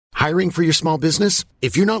Hiring for your small business?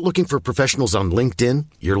 If you're not looking for professionals on LinkedIn,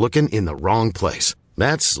 you're looking in the wrong place.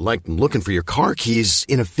 That's like looking for your car keys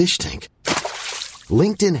in a fish tank.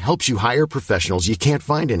 LinkedIn helps you hire professionals you can't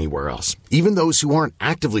find anywhere else, even those who aren't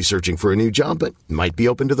actively searching for a new job but might be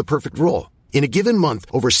open to the perfect role. In a given month,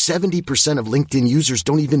 over 70% of LinkedIn users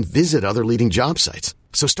don't even visit other leading job sites.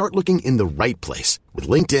 So start looking in the right place. With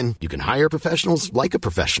LinkedIn, you can hire professionals like a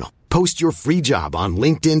professional. Post your free job on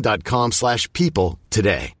linkedin.com/people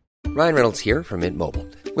today. Ryan Reynolds here from Mint Mobile.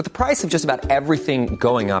 With the price of just about everything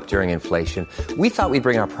going up during inflation, we thought we'd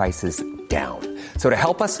bring our prices down. So to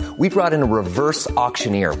help us, we brought in a reverse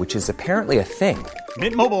auctioneer, which is apparently a thing.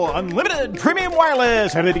 Mint Mobile Unlimited Premium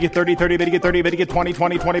Wireless. How to get 30, 30, bit to get 30, bit to get 20,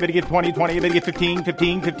 20, 20, bit to get 20, 20, bit to get 15,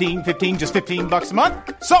 15, 15, 15, just $15 a month?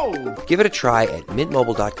 Sold! Give it a try at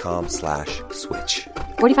mintmobile.com/switch.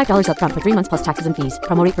 $45 up front for 3 months plus taxes and fees.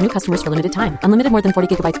 Promo rate for new customers for limited time. Unlimited more than 40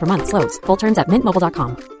 gigabytes per month. Slows full terms at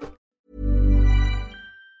mintmobile.com.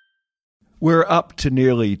 We're up to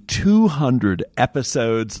nearly 200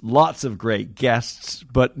 episodes, lots of great guests,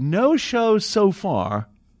 but no show so far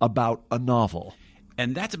about a novel.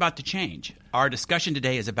 And that's about to change. Our discussion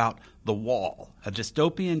today is about The Wall, a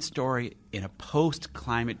dystopian story in a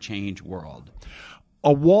post-climate change world.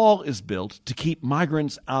 A wall is built to keep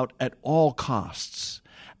migrants out at all costs,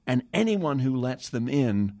 and anyone who lets them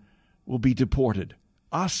in will be deported.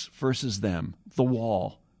 Us versus them. The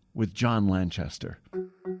Wall, with John Lanchester.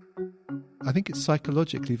 I think it's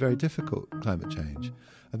psychologically very difficult, climate change.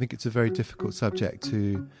 I think it's a very difficult subject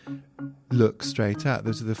to look straight at.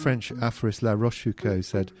 There's the French aphorist La Rochefoucauld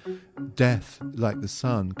said, death, like the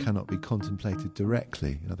sun, cannot be contemplated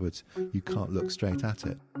directly. In other words, you can't look straight at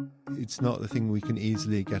it. It's not the thing we can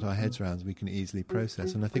easily get our heads around, we can easily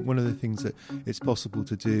process. And I think one of the things that it's possible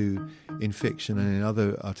to do in fiction and in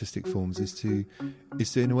other artistic forms is to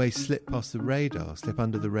in a way slip past the radar, slip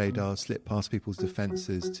under the radar, slip past people's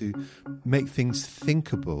defences, to make things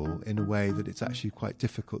thinkable in a way that it's actually quite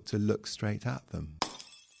difficult to look straight at them.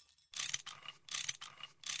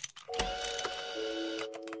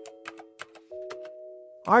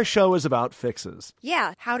 Our show is about fixes.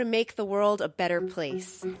 Yeah, how to make the world a better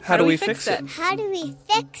place. How do we fix it? How do we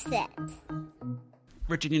fix it?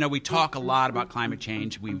 Richard, we talk a lot about climate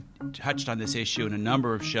change. We've touched on this issue in a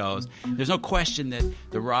number of shows. There's no question that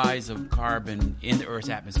the rise of carbon in the Earth's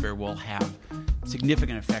atmosphere will have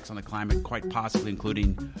significant effects on the climate, quite possibly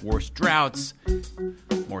including worse droughts,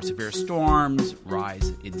 more severe storms,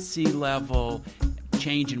 rise in sea level,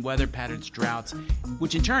 change in weather patterns, droughts,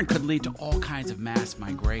 which in turn could lead to all kinds of mass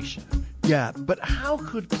migration. Yeah, but how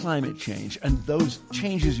could climate change and those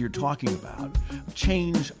changes you're talking about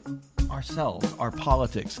change ourselves, our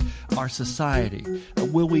politics, our society?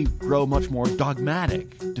 Will we grow much more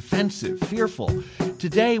dogmatic, defensive, fearful?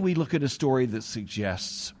 Today we look at a story that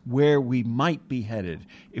suggests where we might be headed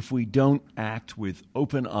if we don't act with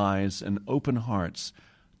open eyes and open hearts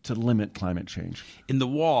to limit climate change. In The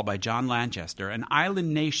Wall by John Lanchester, an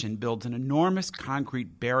island nation builds an enormous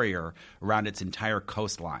concrete barrier around its entire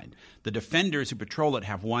coastline. The defenders who patrol it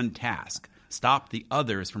have one task: stop the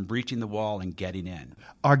others from breaching the wall and getting in.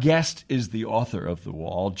 Our guest is the author of The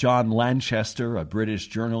Wall, John Lanchester, a British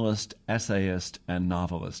journalist, essayist, and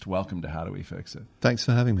novelist. Welcome to How Do We Fix It? Thanks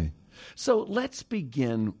for having me. So let's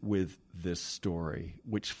begin with this story,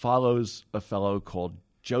 which follows a fellow called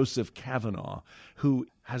Joseph Kavanaugh, who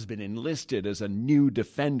has been enlisted as a new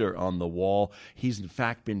defender on the wall. He's in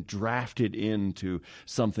fact been drafted into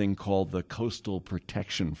something called the Coastal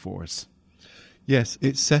Protection Force. Yes,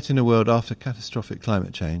 it's set in a world after catastrophic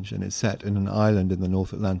climate change, and it's set in an island in the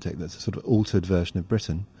North Atlantic that's a sort of altered version of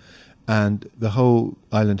Britain. And the whole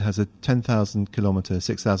island has a 10,000 kilometre,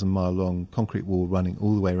 6,000 mile long concrete wall running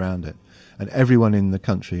all the way around it. And everyone in the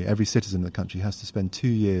country, every citizen in the country, has to spend 2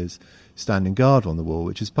 years standing guard on the wall,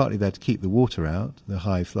 which is partly there to keep the water out, the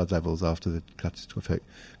high flood levels after the catastrophic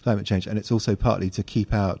climate change, and it's also partly to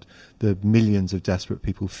keep out the millions of desperate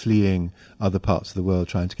people fleeing other parts of the world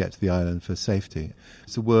trying to get to the island for safety.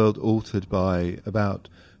 It's a world altered by about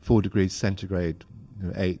 4 degrees centigrade,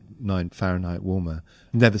 8, 9 Fahrenheit warmer.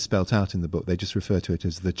 Never spelt out in the book. They just refer to it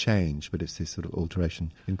as the change, but it's this sort of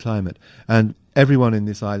alteration in climate. And everyone in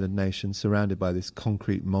this island nation, surrounded by this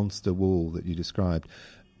concrete monster wall that you described,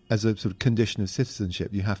 as a sort of condition of citizenship,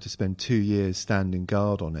 you have to spend 2 years standing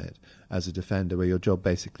guard on it as a defender, where your job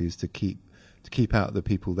basically is to keep out the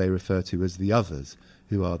people they refer to as the others,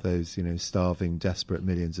 who are those, starving, desperate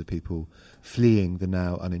millions of people fleeing the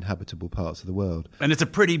now uninhabitable parts of the world. And it's a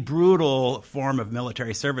pretty brutal form of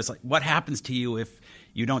military service. Like, what happens to you if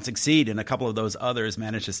you don't succeed and a couple of those others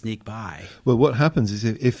manage to sneak by. Well, what happens is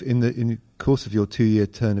if in the course of your 2-year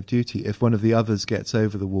turn of duty, if one of the others gets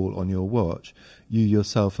over the wall on your watch, you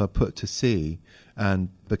yourself are put to sea and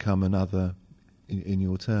become another in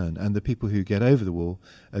your turn. And the people who get over the wall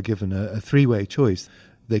are given a 3-way choice.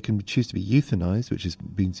 They can choose to be euthanized, which is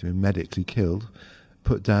being medically killed,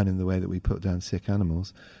 put down in the way that we put down sick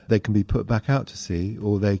animals. They can be put back out to sea,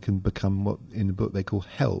 or they can become what in the book they call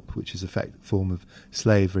help, which is a form of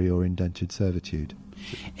slavery or indentured servitude.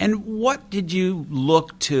 And what did you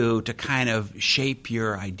look to kind of shape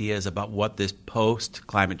your ideas about what this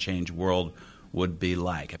post-climate change world would be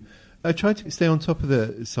like? I tried to stay on top of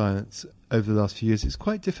the science over the last few years. It's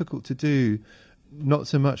quite difficult to do, not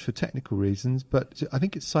so much for technical reasons, but I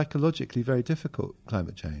think it's psychologically very difficult,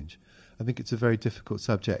 climate change. I think it's a very difficult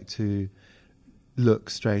subject to look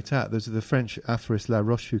straight at. There's the French aphorist La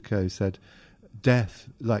Rochefoucauld said, death,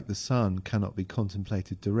 like the sun, cannot be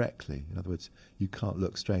contemplated directly. In other words, you can't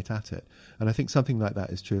look straight at it. And I think something like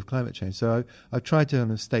that is true of climate change. So I've tried to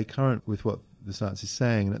kind of stay current with what the science is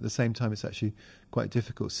saying, and at the same time it's actually quite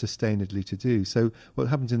difficult sustainedly to do. So what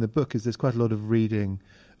happens in the book is there's quite a lot of reading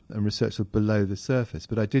and research sort of below the surface,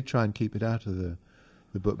 but I did try and keep it out of the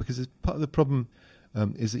book, because part of the problem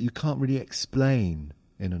is that you can't really explain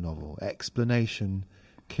in a novel. Explanation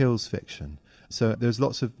kills fiction. So there's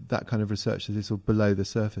lots of that kind of research that is sort of below the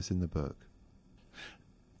surface in the book.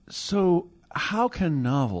 So how can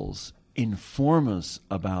novels inform us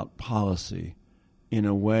about policy in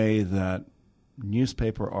a way that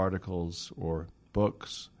newspaper articles or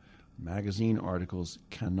books, magazine articles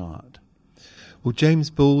cannot? Well, James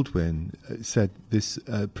Baldwin said this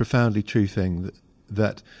profoundly true thing,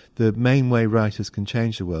 that the main way writers can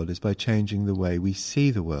change the world is by changing the way we see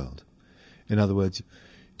the world. In other words,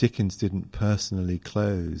 Dickens didn't personally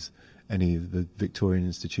close any of the Victorian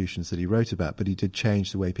institutions that he wrote about, but he did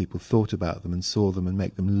change the way people thought about them and saw them and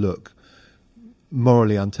make them look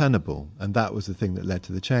morally untenable. And that was the thing that led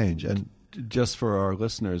to the change. And just for our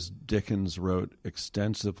listeners, Dickens wrote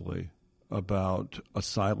extensively about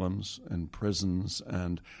asylums and prisons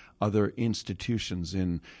and other institutions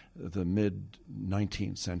in the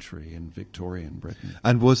mid-19th century in Victorian Britain.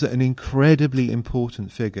 And was an incredibly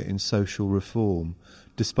important figure in social reform,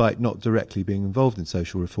 despite not directly being involved in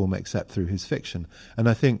social reform except through his fiction. And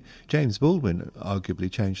I think James Baldwin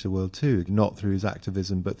arguably changed the world too, not through his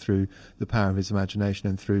activism, but through the power of his imagination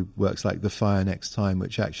and through works like The Fire Next Time,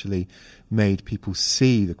 which actually made people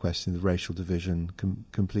see the question of racial division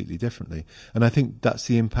completely differently. And I think that's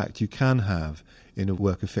the impact you can have in a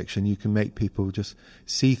work of fiction. You can make people just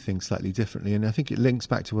see things slightly differently. And I think it links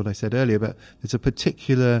back to what I said earlier, but there's a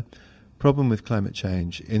particular problem with climate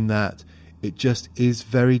change in that it just is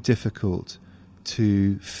very difficult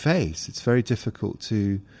to face. It's very difficult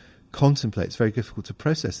to contemplate. It's very difficult to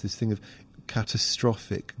process this thing of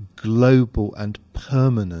catastrophic, global and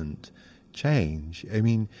permanent change. I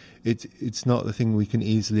mean, it's not the thing we can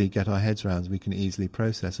easily get our heads around, we can easily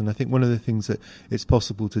process. And I think one of the things that it's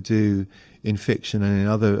possible to do in fiction and in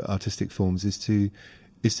other artistic forms is to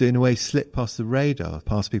in a way slip past the radar,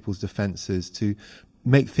 past people's defences, to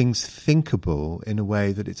make things thinkable in a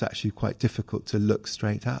way that it's actually quite difficult to look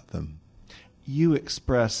straight at them. You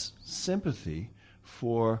express sympathy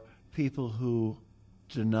for people who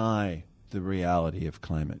deny the reality of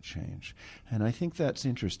climate change. And I think that's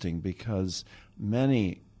interesting because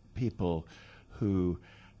many people who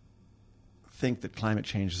think that climate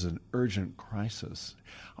change is an urgent crisis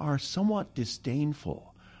are somewhat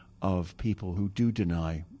disdainful of people who do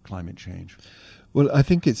deny climate change. Well, I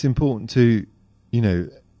think it's important to,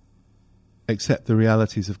 accept the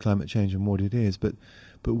realities of climate change and what it is, but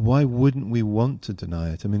why wouldn't we want to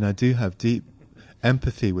deny it? I mean, I do have deep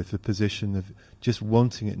empathy with the position of just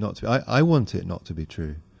wanting it not to be. I want it not to be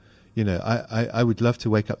true. I would love to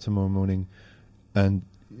wake up tomorrow morning and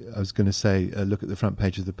I was going to say look at the front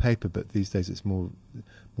page of the paper, but these days it's more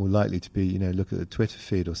likely to be, look at the Twitter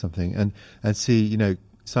feed or something and see,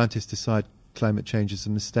 scientists decide climate change is a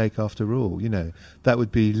mistake after all. That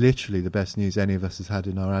would be literally the best news any of us has had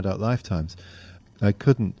in our adult lifetimes. I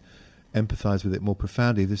couldn't empathise with it more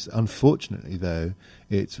profoundly. This, unfortunately, though,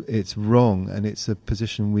 it's wrong, and it's a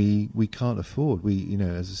position we can't afford. We,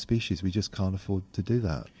 as a species, we just can't afford to do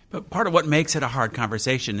that. But part of what makes it a hard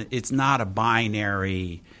conversation, it's not a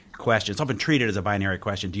binary question. It's often treated as a binary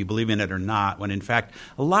question. Do you believe in it or not? When in fact,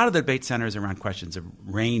 a lot of the debate centers around questions of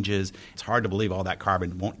ranges. It's hard to believe all that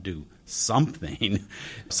carbon won't do something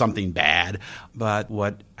bad. But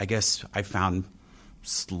what I guess I found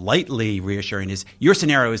slightly reassuring is your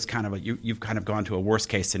scenario is kind of you've kind of gone to a worst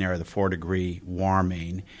case scenario, the 4-degree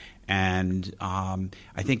warming, And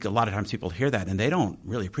I think a lot of times people hear that and they don't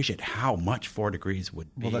really appreciate how much 4 degrees would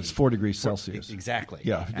be. Well, that's 4 degrees Celsius. Exactly.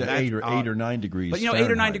 Yeah, and 8 or 9 degrees. But 8 or 9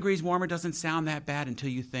 Fahrenheit. degrees warmer doesn't sound that bad until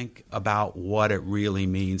you think about what it really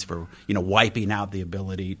means for wiping out the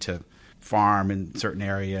ability to farm in certain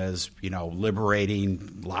areas,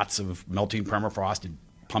 liberating lots of melting permafrost and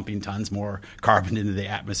pumping tons more carbon into the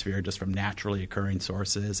atmosphere just from naturally occurring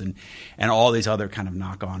sources and all these other kind of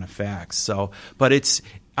knock-on effects. So, but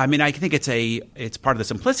I think it's part of the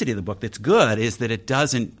simplicity of the book that's good is that it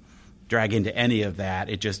doesn't drag into any of that.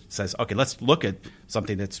 It just says, okay, let's look at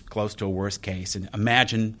something that's close to a worst case and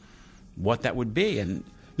imagine what that would be. And,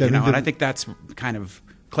 and I think that's kind of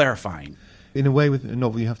clarifying. In a way, with a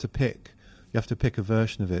novel, you have to pick a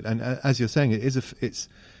version of it. And as you're saying,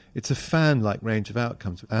 it's a fan-like range of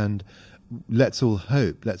outcomes, and let's all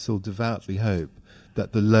devoutly hope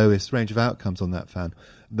that the lowest range of outcomes on that fan,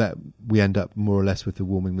 that we end up more or less with the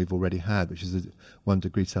warming we've already had, which is a 1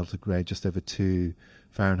 degree centigrade, just over 2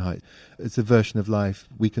 Fahrenheit. It's a version of life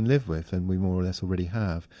we can live with, and we more or less already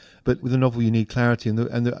have. But with a novel, you need clarity, and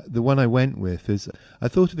the one I went with is, I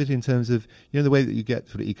thought of it in terms of, the way that you get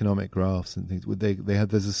sort of economic graphs and things.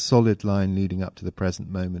 There's a solid line leading up to the present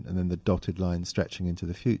moment, and then the dotted line stretching into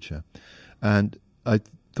the future. And I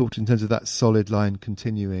thought in terms of that solid line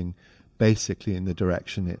continuing basically in the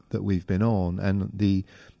direction that we've been on, and the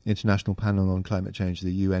International Panel on Climate Change,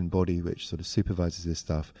 the UN body which sort of supervises this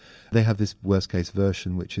stuff, they have this worst case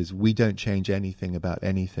version, which is we don't change anything about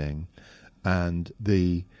anything, and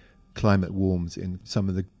the climate warms in some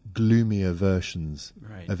of the gloomier versions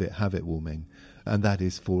of it, have it warming, and that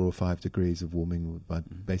is 4 or 5 degrees of warming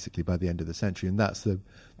basically by the end of the century. And that's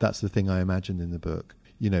the thing I imagined in the book.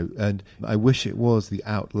 And I wish it was the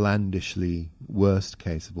outlandishly worst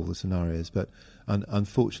case of all the scenarios, but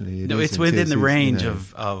unfortunately it's within the range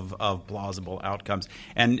of plausible outcomes.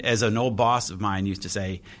 And as an old boss of mine used to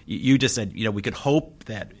say, you just said, we could hope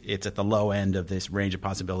that it's at the low end of this range of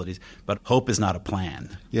possibilities, but hope is not a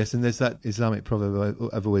plan. Yes, and there's that Islamic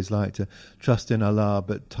proverb I've always liked, to trust in Allah,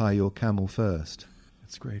 but tie your camel first.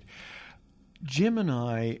 That's great. Jim and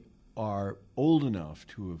I are old enough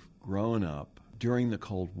to have grown up during the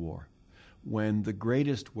Cold War, when the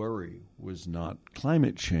greatest worry was not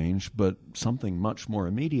climate change, but something much more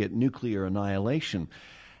immediate, nuclear annihilation.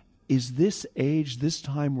 Is this age, this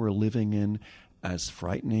time we're living in, as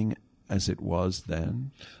frightening as it was then?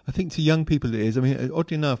 I think to young people it is. I mean,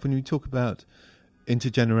 oddly enough, when we talk about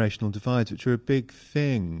intergenerational divides, which are a big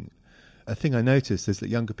thing, a thing I noticed is that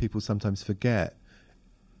younger people sometimes forget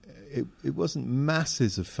it wasn't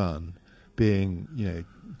masses of fun being,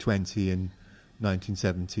 20 in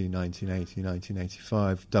 1970, 1980,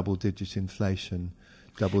 1985, double-digit inflation,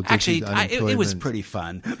 double-digit unemployment. It was pretty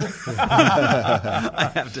fun.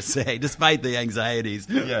 I have to say, despite the anxieties.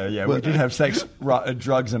 Yeah. We did have sex,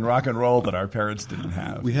 drugs, and rock and roll that our parents didn't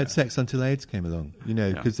have. We had sex until AIDS came along,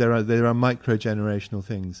 because there are micro-generational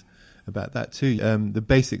things about that too. The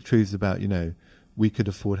basic truths about, we could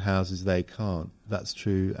afford houses, they can't. That's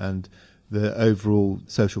true. And the overall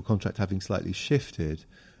social contract having slightly shifted,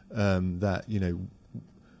 that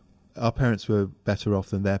our parents were better off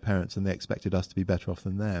than their parents, and they expected us to be better off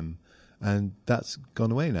than them, and that's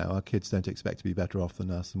gone away now. Our kids don't expect to be better off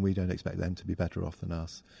than us, and we don't expect them to be better off than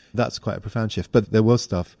us. That's quite a profound shift, but there was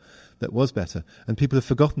stuff that was better, and people have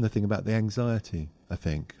forgotten the thing about the anxiety. I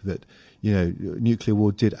think that nuclear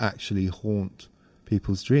war did actually haunt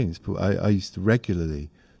people's dreams. I used to regularly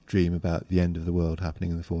dream about the end of the world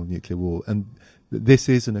happening in the form of nuclear war, and this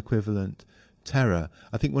is an equivalent terror.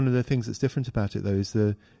 I think one of the things that's different about it, though,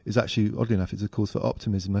 is actually, oddly enough, it's a cause for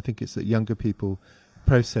optimism. I think it's that younger people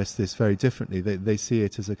process this very differently. They see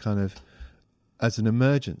it as as an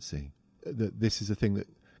emergency, that this is a thing that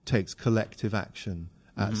takes collective action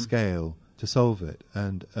at scale to solve it.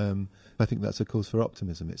 And I think that's a cause for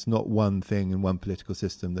optimism. It's not one thing in one political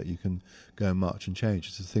system that you can go and march and change.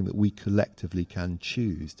 It's a thing that we collectively can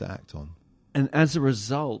choose to act on. And as a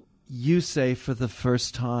result, you say for the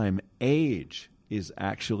first time, age is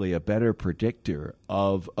actually a better predictor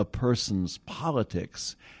of a person's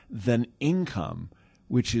politics than income,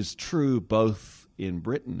 which is true both in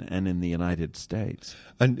Britain and in the United States.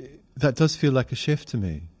 And that does feel like a shift to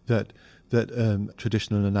me, that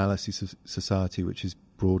traditional analysis of society, which is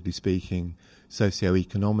broadly speaking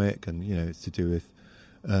socio-economic, and it's to do with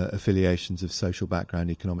affiliations of social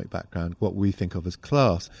background, economic background, what we think of as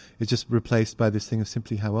class, is just replaced by this thing of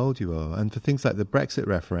simply how old you are. And for things like the Brexit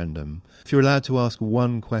referendum, if you're allowed to ask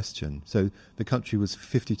one question, so the country was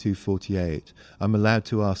 52-48, I'm allowed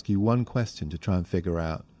to ask you one question to try and figure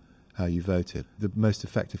out how you voted. The most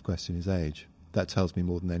effective question is age. that tells me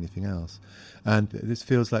more than anything else. And this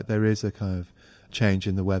feels like there is a kind of change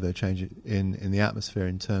in the weather, change in the atmosphere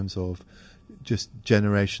in terms of just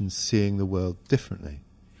generations seeing the world differently.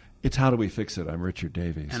 It's How Do We Fix It? I'm Richard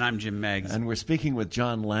Davies. And I'm Jim Meggs. And we're speaking with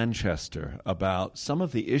John Lanchester about some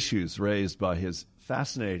of the issues raised by his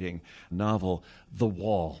fascinating novel, The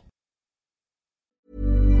Wall.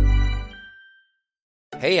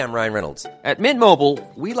 Hey, I'm Ryan Reynolds. At Mint Mobile,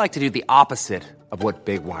 we like to do the opposite of what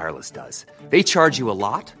Big Wireless does. They charge you a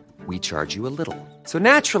lot, we charge you a little. So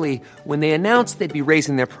naturally, when they announced they'd be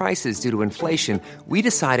raising their prices due to inflation, we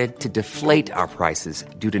decided to deflate our prices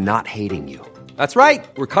due to not hating you. That's right.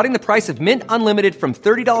 We're cutting the price of Mint Unlimited from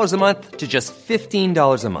 $30 a month to just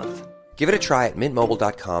 $15 a month. Give it a try at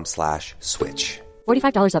mintmobile.com/switch.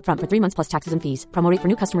 $45 up front for 3 months plus taxes and fees. Promo rate for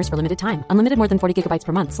new customers for limited time. Unlimited more than 40 gigabytes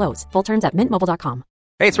per month slows. Full terms at mintmobile.com.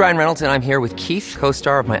 Hey, it's Ryan Reynolds, and I'm here with Keith,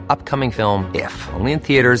 co-star of my upcoming film, If, only in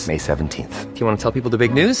theaters May 17th. Do you want to tell people the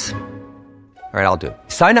big news? All right, I'll do it.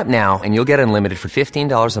 Sign up now and you'll get unlimited for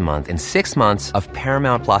 $15 a month and 6 months of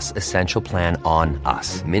Paramount Plus Essential Plan on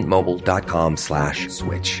us.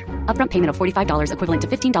 mintmobile.com/switch. Upfront payment of $45 equivalent to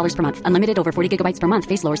 $15 per month. Unlimited over 40 gigabytes per month.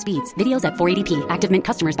 Face lower speeds. Videos at 480p. Active Mint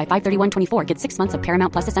customers by 531.24 get 6 months of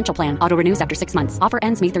Paramount Plus Essential Plan. Auto renews after 6 months. Offer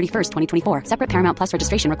ends May 31st, 2024. Separate Paramount Plus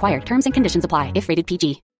registration required. Terms and conditions apply if rated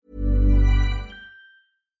PG.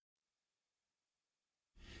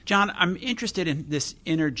 John, I'm interested in this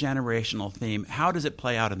intergenerational theme. How does it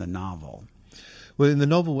play out in the novel? Well, in the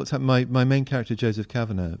novel, what's happened, my main character, Joseph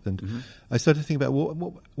Kavanagh, and I started to think about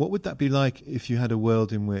what would that be like if you had a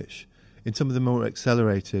world in which, in some of the more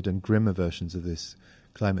accelerated and grimmer versions of this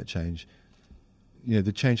climate change,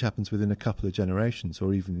 the change happens within a couple of generations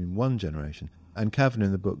or even in one generation. And Kavanagh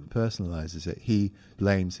in the book personalises it. He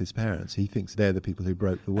blames his parents. He thinks they're the people who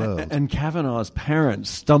broke the world. And Kavanagh's parents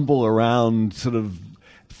stumble around sort of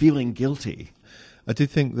feeling guilty. I do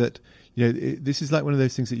think that this is like one of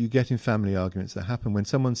those things that you get in family arguments that happen when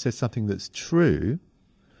someone says something that's true,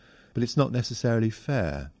 but it's not necessarily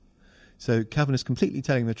fair. So Kavanagh's completely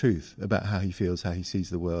telling the truth about how he feels, how he sees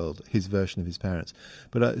the world, his version of his parents.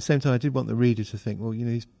 But at the same time, I did want the reader to think, well,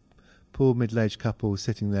 these poor middle-aged couples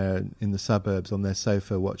sitting there in the suburbs on their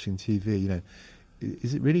sofa watching TV,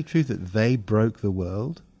 is it really true that they broke the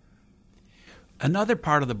world? Another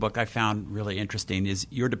part of the book I found really interesting is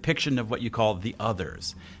your depiction of what you call the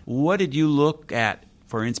others. What did you look at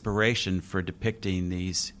for inspiration for depicting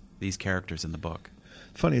these characters in the book?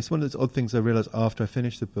 Funny, it's one of those odd things I realised after I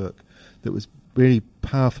finished the book that was really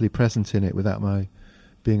powerfully present in it without my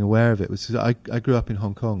being aware of it. Was I grew up in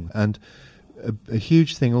Hong Kong, and a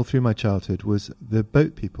huge thing all through my childhood was the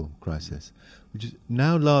boat people crisis, which is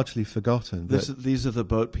now largely forgotten. These are the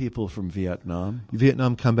boat people from Vietnam?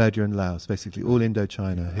 Vietnam, Cambodia and Laos, basically all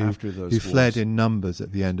Indochina, who fled in numbers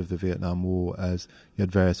at the end of the Vietnam War as you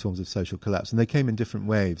had various forms of social collapse. And they came in different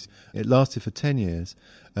waves. It lasted for 10 years,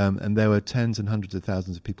 and there were tens and hundreds of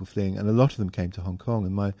thousands of people fleeing, and a lot of them came to Hong Kong.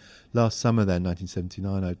 And my last summer there in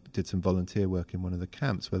 1979, I did some volunteer work in one of the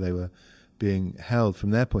camps where they were being held, from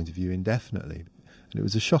their point of view, indefinitely. And it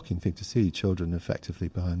was a shocking thing to see children effectively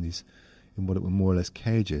behind these, in what were more or less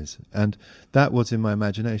cages. And that was in my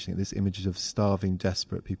imagination, this image of starving,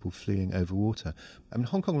 desperate people fleeing over water. I mean,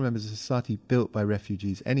 Hong Kong, remember, is a society built by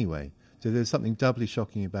refugees anyway. So there's something doubly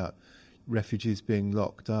shocking about refugees being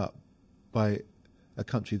locked up by a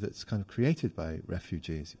country that's kind of created by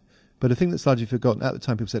refugees. But a thing that's largely forgotten, at the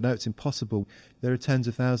time people said, no, it's impossible. There are tens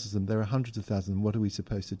of thousands of them, there are hundreds of thousands of them, what are we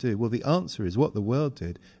supposed to do? Well, the answer is what the world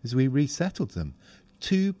did is we resettled them.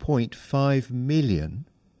 2.5 million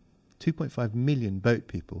boat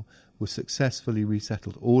people were successfully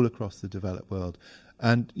resettled all across the developed world.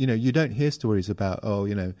 And, you don't hear stories about,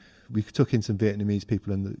 we took in some Vietnamese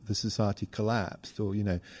people and the society collapsed, or,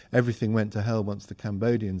 everything went to hell once the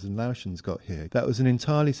Cambodians and Laotians got here. That was an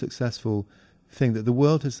entirely successful thing that the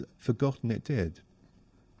world has forgotten it did.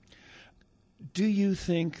 Do you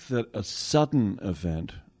think that a sudden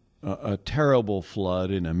event, a terrible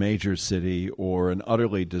flood in a major city or an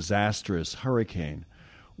utterly disastrous hurricane,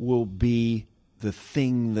 will be the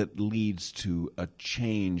thing that leads to a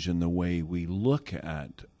change in the way we look at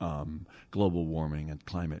global warming and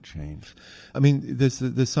climate change? I mean, there's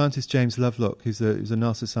the scientist James Lovelock, who's a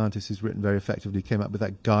NASA scientist who's written very effectively, came up with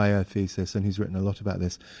that Gaia thesis, and he's written a lot about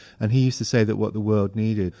this. And he used to say that what the world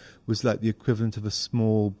needed was like the equivalent of a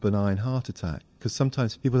small, benign heart attack. Because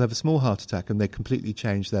sometimes people have a small heart attack and they completely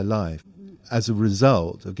change their life as a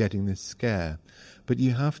result of getting this scare. But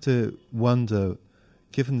you have to wonder,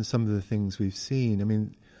 given some of the things we've seen, I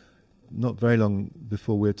mean, not very long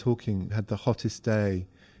before we were talking, had the hottest day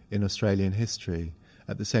in Australian history.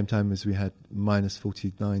 at the same time as we had minus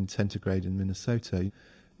 49 centigrade in Minnesota.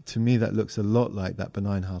 To me, that looks a lot like that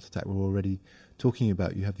benign heart attack we're already talking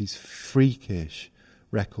about. You have these freakish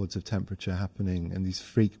records of temperature happening and these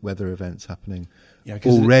freak weather events happening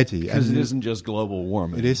already. Because it isn't just global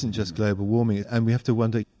warming. It isn't just global warming. And we have to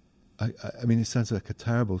wonder, I mean, it sounds like a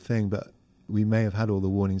terrible thing, but we may have had all the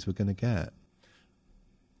warnings we're going to get.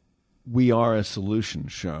 We are a solution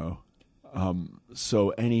show. So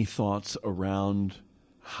any thoughts around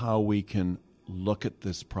how we can look at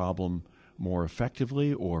this problem more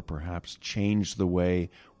effectively, or perhaps change the way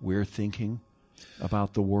we're thinking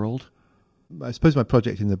about the world? I suppose my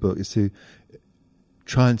project in the book is to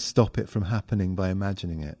try and stop it from happening by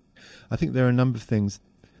imagining it. I think there are a number of things,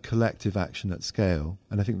 collective action at scale,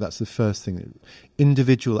 and I think that's the first thing.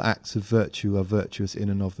 Individual acts of virtue are virtuous in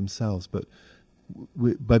and of themselves, but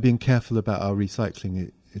by being careful about our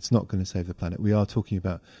recycling, it's not going to save the planet. We are talking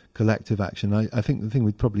about collective action. I think the thing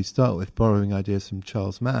we'd probably start with, borrowing ideas from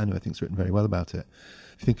Charles Mann, who I think has written very well about it.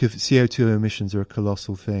 Think of CO2 emissions are a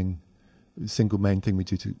colossal thing, the single main thing we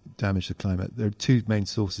do to damage the climate. There are two main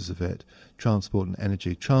sources of it, transport and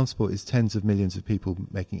energy. Transport is tens of millions of people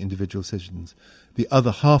making individual decisions. The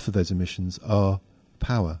other half of those emissions are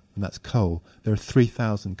power, and that's coal. There are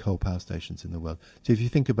 3,000 coal power stations in the world. So if you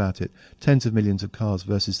think about it, tens of millions of cars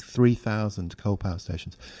versus 3,000 coal power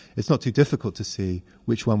stations. It's not too difficult to see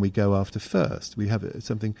which one we go after first. We have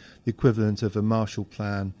something the equivalent of a Marshall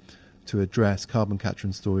Plan to address carbon capture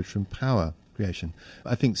and storage from power creation.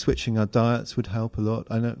 I think switching our diets would help a lot.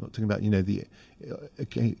 I'm not talking about, the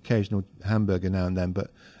occasional hamburger now and then, but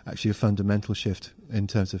actually a fundamental shift in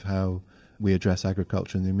terms of how we address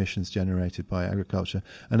agriculture and the emissions generated by agriculture.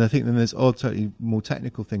 And I think then there's totally more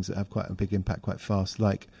technical things that have quite a big impact quite fast,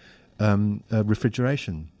 like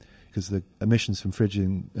refrigeration, because the emissions from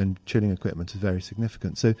fridging and chilling equipment are very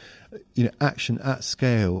significant. So, action at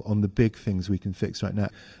scale on the big things we can fix right now.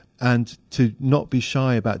 And to not be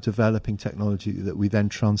shy about developing technology that we then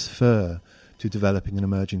transfer to developing and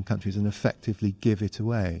emerging countries and effectively give it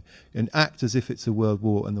away and act as if it's a world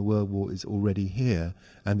war and the world war is already here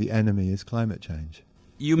and the enemy is climate change.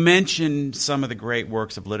 You mentioned some of the great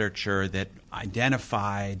works of literature that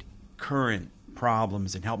identified current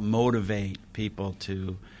problems and helped motivate people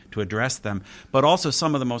to address them, but also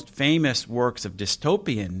some of the most famous works of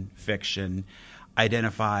dystopian fiction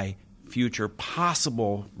identify future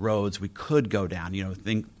possible roads we could go down.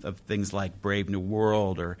 Think of things like Brave New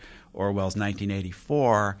World or Orwell's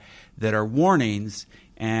 1984 that are warnings,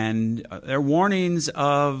 and they're warnings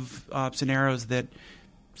of scenarios that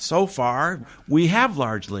so far we have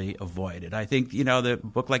largely avoided. I think, the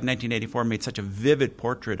book like 1984 made such a vivid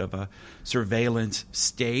portrait of a surveillance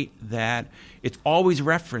state that it's always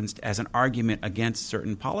referenced as an argument against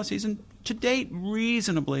certain policies, and to date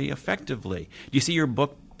reasonably effectively. Do you see your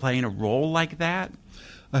book playing a role like that?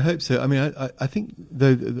 I hope so. I mean, I think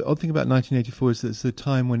the odd thing about 1984 is that it's a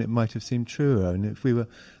time when it might have seemed truer. And if we were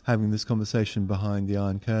having this conversation behind the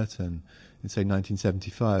Iron Curtain in, say,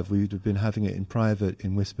 1975, we would have been having it in private,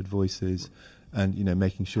 in whispered voices, and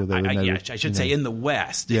making sure there were no. I should say in the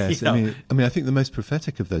West. Yes, I mean, I think the most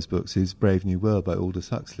prophetic of those books is Brave New World by Aldous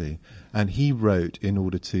Huxley, and he wrote in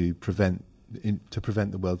order to prevent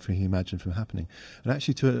the world he imagined from happening. And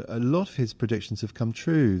actually, to a lot of his predictions have come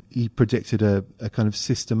true. He predicted a kind of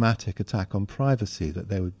systematic attack on privacy, that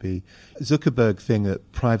there would be Zuckerberg thing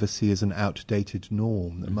that privacy is an outdated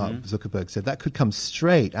norm, that Mark Zuckerberg said. That could come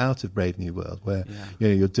straight out of Brave New World, where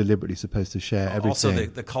you're deliberately supposed to share everything. Also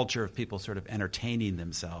the culture of people sort of entertaining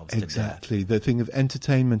themselves exactly. to death. The thing of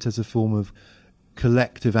entertainment as a form of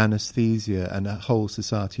collective anesthesia and a whole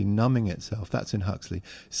society numbing itself. That's in Huxley.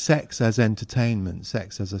 Sex as entertainment,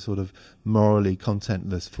 sex as a sort of morally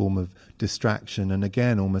contentless form of distraction, and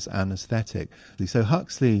again almost anesthetic. So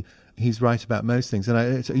Huxley, he's right about most things. And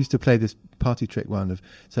I used to play this party trick one of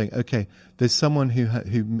saying, okay, there's someone who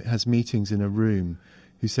has meetings in a room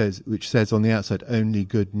which says on the outside only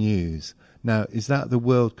good news. Now, is that the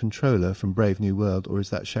world controller from Brave New World, or is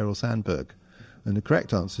that Sheryl Sandberg? And the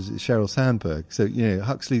correct answer is it's Sheryl Sandberg. So,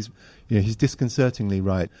 Huxley's, he's disconcertingly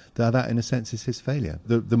right. That, in a sense, is his failure.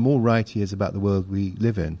 The more right he is about the world we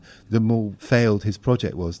live in, the more failed his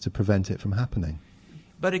project was to prevent it from happening.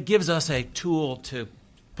 But it gives us a tool to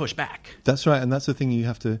push back. That's right, and that's the thing you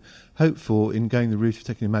have to hope for in going the route of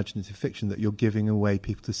taking imaginative fiction, that you're giving away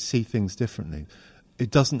people to see things differently. It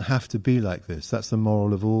doesn't have to be like this. That's the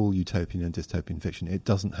moral of all utopian and dystopian fiction. It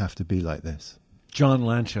doesn't have to be like this. John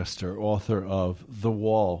Lanchester, author of The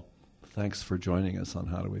Wall, thanks for joining us on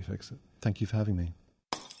How Do We Fix It? Thank you for having me.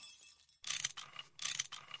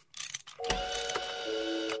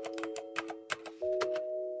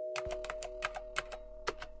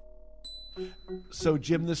 So,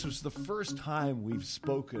 Jim, this was the first time we've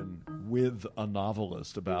spoken with a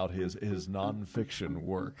novelist about his nonfiction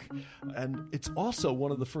work. And it's also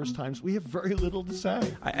one of the first times we have very little to say.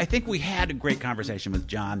 I think we had a great conversation with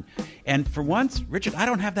John. And for once, Richard, I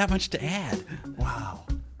don't have that much to add. Wow.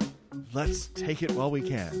 Let's take it while we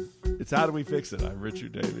can. It's How Do We Fix It? I'm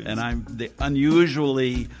Richard Davies. And I'm the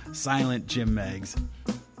unusually silent Jim Meigs.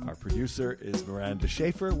 Our producer is Miranda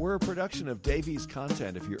Schaefer. We're a production of Davies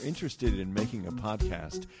Content. If you're interested in making a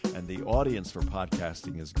podcast and the audience for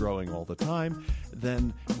podcasting is growing all the time,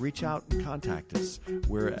 then reach out and contact us.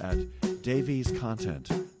 We're at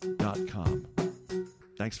daviescontent.com.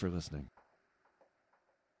 Thanks for listening.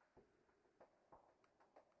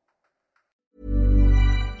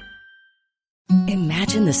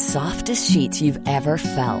 Imagine the softest sheets you've ever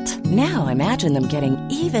felt. Now imagine them getting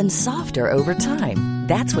even softer over time.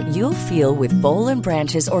 That's what you'll feel with Boll &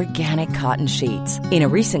 Branch's organic cotton sheets. In a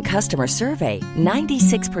recent customer survey,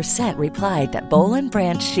 96% replied that Boll &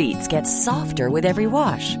 Branch sheets get softer with every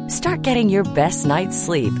wash. Start getting your best night's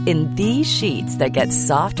sleep in these sheets that get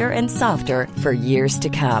softer and softer for years to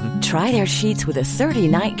come. Try their sheets with a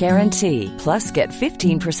 30-night guarantee. Plus, get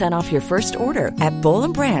 15% off your first order at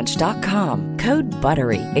bollandbranch.com. Code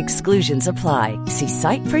BUTTERY. Exclusions apply. See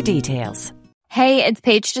site for details. Hey, it's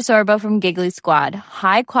Paige DeSorbo from Giggly Squad.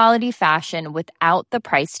 High quality fashion without the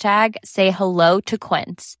price tag. Say hello to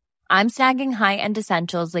Quince. I'm snagging high-end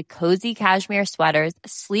essentials like cozy cashmere sweaters,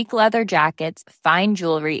 sleek leather jackets, fine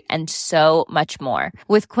jewelry, and so much more.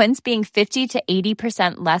 With Quince being 50 to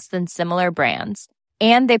 80% less than similar brands.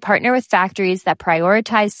 And they partner with factories that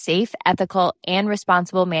prioritize safe, ethical, and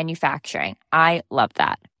responsible manufacturing. I love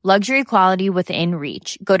that. Luxury quality within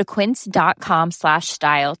reach. Go to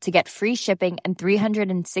quince.com/style to get free shipping and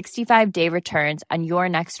 365-day returns on your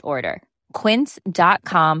next order.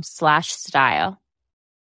 Quince.com/style.